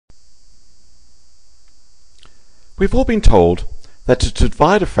We've all been told that to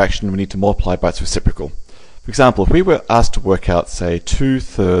divide a fraction we need to multiply by its reciprocal. For example, if we were asked to work out, say,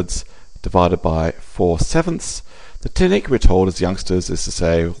 2/3 divided by 4/7, the technique we're told as youngsters is to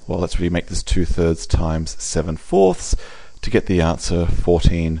say, well, let's really make this 2/3 times 7/4 to get the answer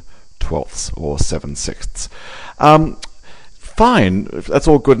 14/12 or 7/6. Fine, that's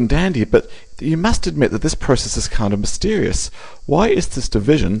all good and dandy, but you must admit that this process is kind of mysterious. Why is this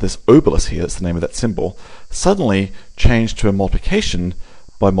division, this obolus here, that's the name of that symbol, suddenly changed to a multiplication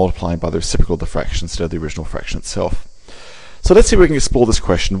by multiplying by the reciprocal of the fraction instead of the original fraction itself? So let's see if we can explore this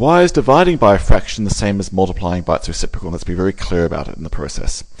question. Why is dividing by a fraction the same as multiplying by its reciprocal? Let's be very clear about it in the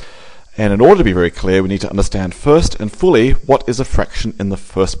process. And in order to be very clear, we need to understand first and fully what is a fraction in the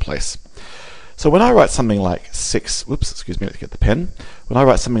first place. So when I write something like 6, let's get the pen. When I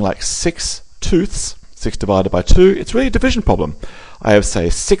write something like 6/2, 6 divided by 2, it's really a division problem. I have, say,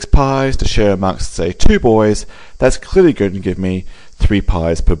 6 pies to share amongst, say, 2 boys. That's clearly going to give me 3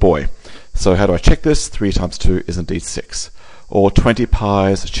 pies per boy. So how do I check this? 3 times 2 is indeed 6. Or 20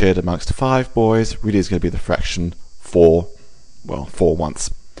 pies shared amongst 5 boys really is going to be the fraction 4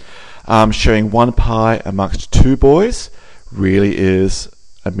 once. Sharing 1 pie amongst 2 boys really is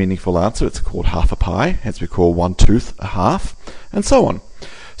a meaningful answer. It's called half a pie, hence we call 1/2 a half, and so on.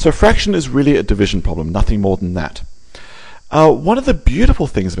 So a fraction is really a division problem, nothing more than that. One of the beautiful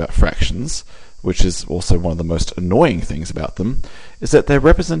things about fractions, which is also one of the most annoying things about them, is that their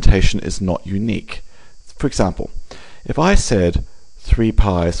representation is not unique. For example, if I said 3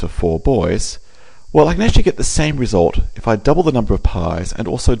 pies for 4 boys, well, I can actually get the same result if I double the number of pies and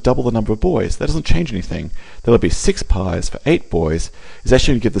also double the number of boys. That doesn't change anything. There'll be 6 pies for 8 boys. It's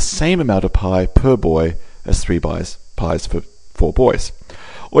actually going to give the same amount of pie per boy as 3 pies for 4 boys.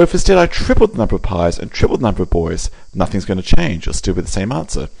 Or if instead I tripled the number of pies and tripled the number of boys, nothing's going to change. It'll still be the same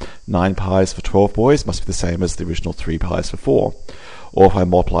answer. 9 pies for 12 boys must be the same as the original 3 pies for 4. Or if I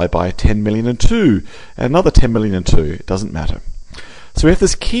multiply by 10,000,002 and another 10,000,002, it doesn't matter. So we have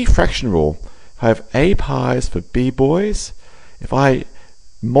this key fraction rule. I have A pies for B boys. If I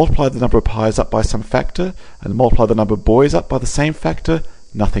multiply the number of pies up by some factor and multiply the number of boys up by the same factor,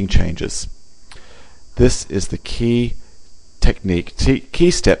 nothing changes. This is the key technique,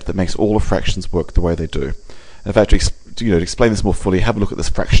 key step that makes all the fractions work the way they do. In fact, to explain this more fully, have a look at this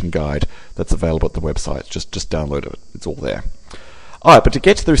fraction guide that's available at the website. Just download it. It's all there. Alright, but to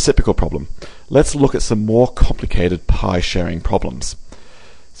get to the reciprocal problem, let's look at some more complicated pie sharing problems.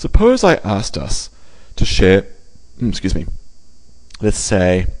 Suppose I asked us to share, let's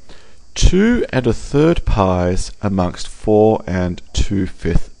say 2 1/3 pies amongst 4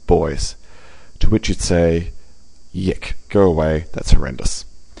 2/5 boys, to which you'd say, yick, go away, that's horrendous.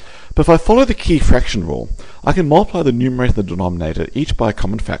 But if I follow the key fraction rule, I can multiply the numerator and the denominator each by a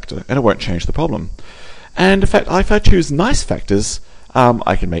common factor, and it won't change the problem. And in fact, if I choose nice factors,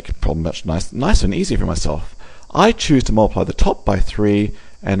 I can make the problem much nicer and easier for myself. I choose to multiply the top by 3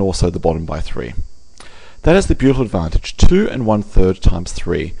 and also the bottom by 3. That has the beautiful advantage, 2 1/3 times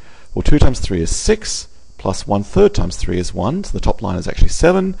 3. Well, 2 times 3 is 6, plus 1/3 times 3 is 1, so the top line is actually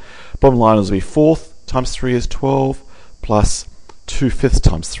 7. Bottom line will be 4 times 3 is 12, plus 2/5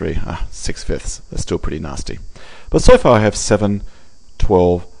 times 3, 6/5. That's still pretty nasty. But so far I have 7,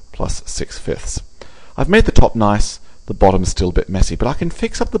 12, plus 6/5. I've made the top nice, the bottom is still a bit messy, but I can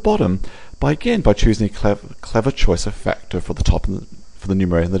fix up the bottom by choosing a clever choice of factor for the top and for the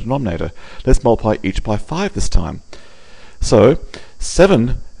numerator and the denominator. Let's multiply each by 5 this time. So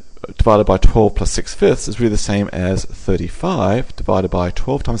 7 divided by 12 plus 6/5 is really the same as 35 divided by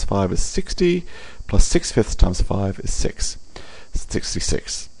 12 times 5 is 60, plus 6/5 times 5 is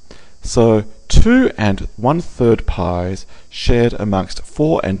 66. So 2 1/3 pies shared amongst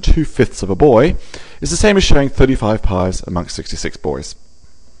 4 2/5 of a boy is the same as sharing 35 pies amongst 66 boys.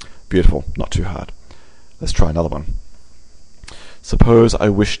 Beautiful, not too hard. Let's try another one. Suppose I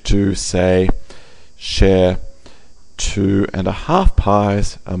wish to, say, share 2 1/2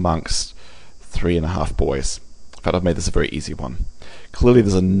 pies amongst 3 1/2 boys. In fact, I've made this a very easy one. Clearly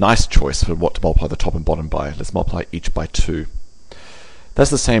there's a nice choice for what to multiply the top and bottom by. Let's multiply each by 2. That's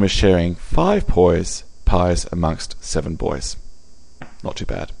the same as sharing 5 pies amongst 7 boys. Not too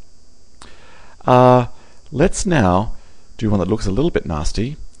bad. Let's now do one that looks a little bit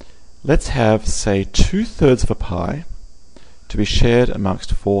nasty. Let's have, say, 2/3 of a pie to be shared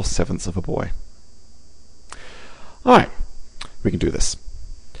amongst 4/7 of a boy. Alright, we can do this.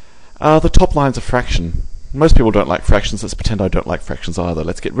 The top line's a fraction. Most people don't like fractions. Let's pretend I don't like fractions either.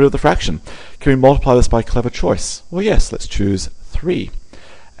 Let's get rid of the fraction. Can we multiply this by clever choice? Well, yes, let's choose 3.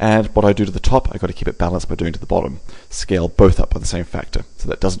 And what I do to the top, I've got to keep it balanced by doing to the bottom. Scale both up by the same factor, so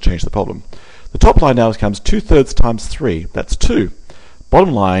that doesn't change the problem. The top line now becomes 2/3 times 3. That's 2.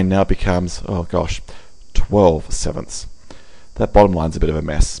 Bottom line now becomes, 12/7. That bottom line's a bit of a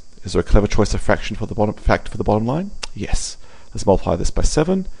mess. Is there a clever choice of fraction for the bottom line? Yes. Let's multiply this by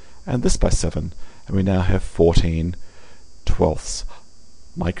 7 and this by 7, and we now have 14/12.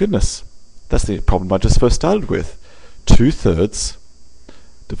 My goodness, that's the problem I just first started with. 2/3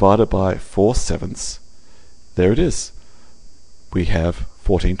 divided by 4/7. There it is. We have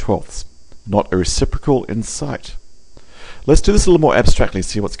 14/12. Not a reciprocal in sight. Let's do this a little more abstractly and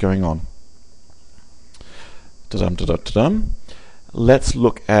see what's going on. Da-dum, da-dum, da-dum. Let's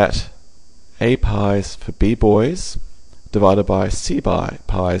look at A pies for B boys divided by C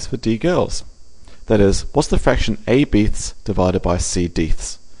pies for D girls. That is, what's the fraction A bths divided by C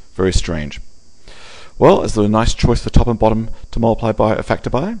dths? Very strange. Well, is there a nice choice for top and bottom to multiply by a factor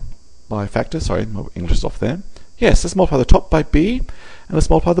by? By a factor, sorry, my English is off there. Yes, let's multiply the top by B, and let's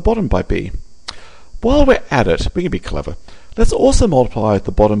multiply the bottom by B. While we're at it, we can be clever. Let's also multiply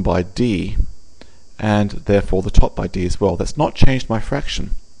the bottom by D, and therefore the top by D as well. That's not changed my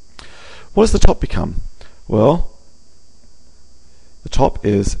fraction. What does the top become? Well, the top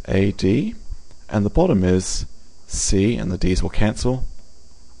is AD, and the bottom is C, and the D's will cancel,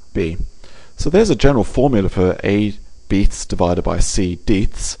 B. So there's a general formula for A bths divided by C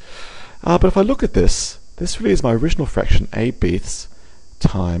dths. But if I look at this, this really is my original fraction, A bths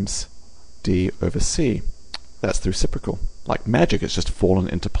times D over C. That's the reciprocal. Like magic, it's just fallen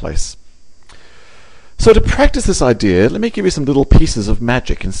into place. So to practice this idea, let me give you some little pieces of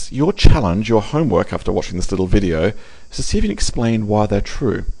magic. And your challenge, your homework after watching this little video, is to see if you can explain why they're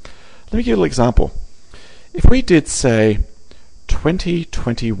true. Let me give you a little example. If we did, say,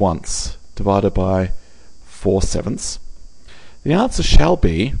 20/21 divided by 4/7, the answer shall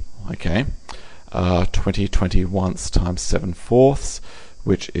be, 20/21 times 7/4,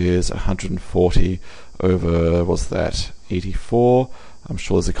 which is 140 over, what's that, 84. I'm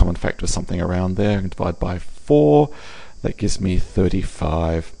sure there's a common factor something around there. I can divide by 4. That gives me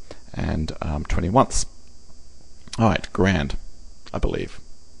 35 and 21. All right, grand, I believe.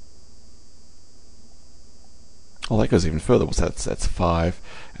 Oh, that goes even further. What's that? That's 5,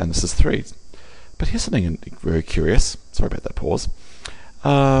 and this is 3. But here's something very curious. Sorry about that pause.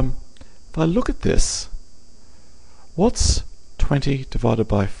 If I look at this, what's 20 divided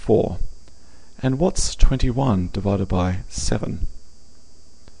by 4? And what's 21 divided by 7?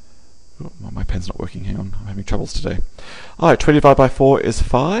 Oh, my pen's not working. Hang on, I'm having troubles today. All right, 20 divided by 4 is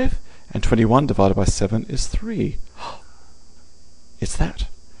 5, and 21 divided by 7 is 3. It's that.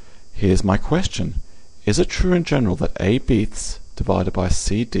 Here's my question. Is it true in general that A bths divided by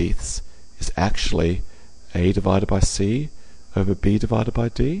C dths is actually A divided by C over B divided by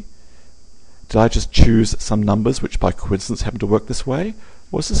D? Did I just choose some numbers which by coincidence happen to work this way?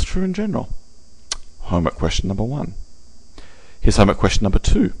 Or is this true in general? Homework question number 1. Here's homework question number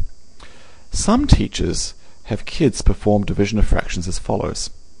 2. Some teachers have kids perform division of fractions as follows.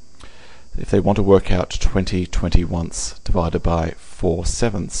 If they want to work out 20/21 divided by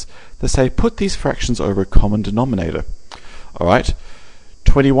 4/7, they say put these fractions over a common denominator. All right,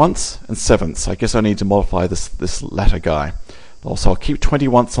 21 and 7. I guess I need to multiply this latter guy. Also, I'll keep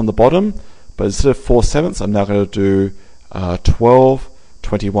 21 on the bottom, but instead of 4/7, I'm now going to do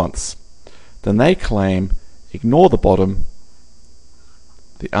 12/21. Then they claim ignore the bottom.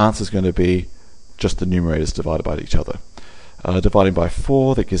 The answer is going to be just the numerators divided by each other. Dividing by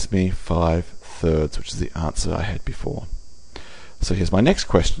 4, that gives me 5/3, which is the answer I had before. So here's my next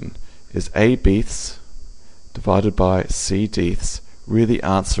question. Is A bths divided by C dths really the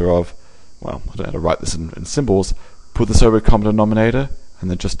answer of, well, I don't know how to write this in symbols, put this over a common denominator and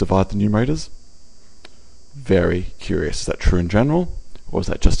then just divide the numerators? Very curious. Is that true in general, or is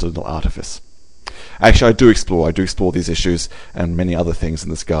that just a little artifice? Actually, I do explore these issues and many other things in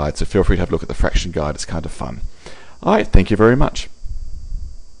this guide, so feel free to have a look at the fraction guide. It's kind of fun. All right, thank you very much.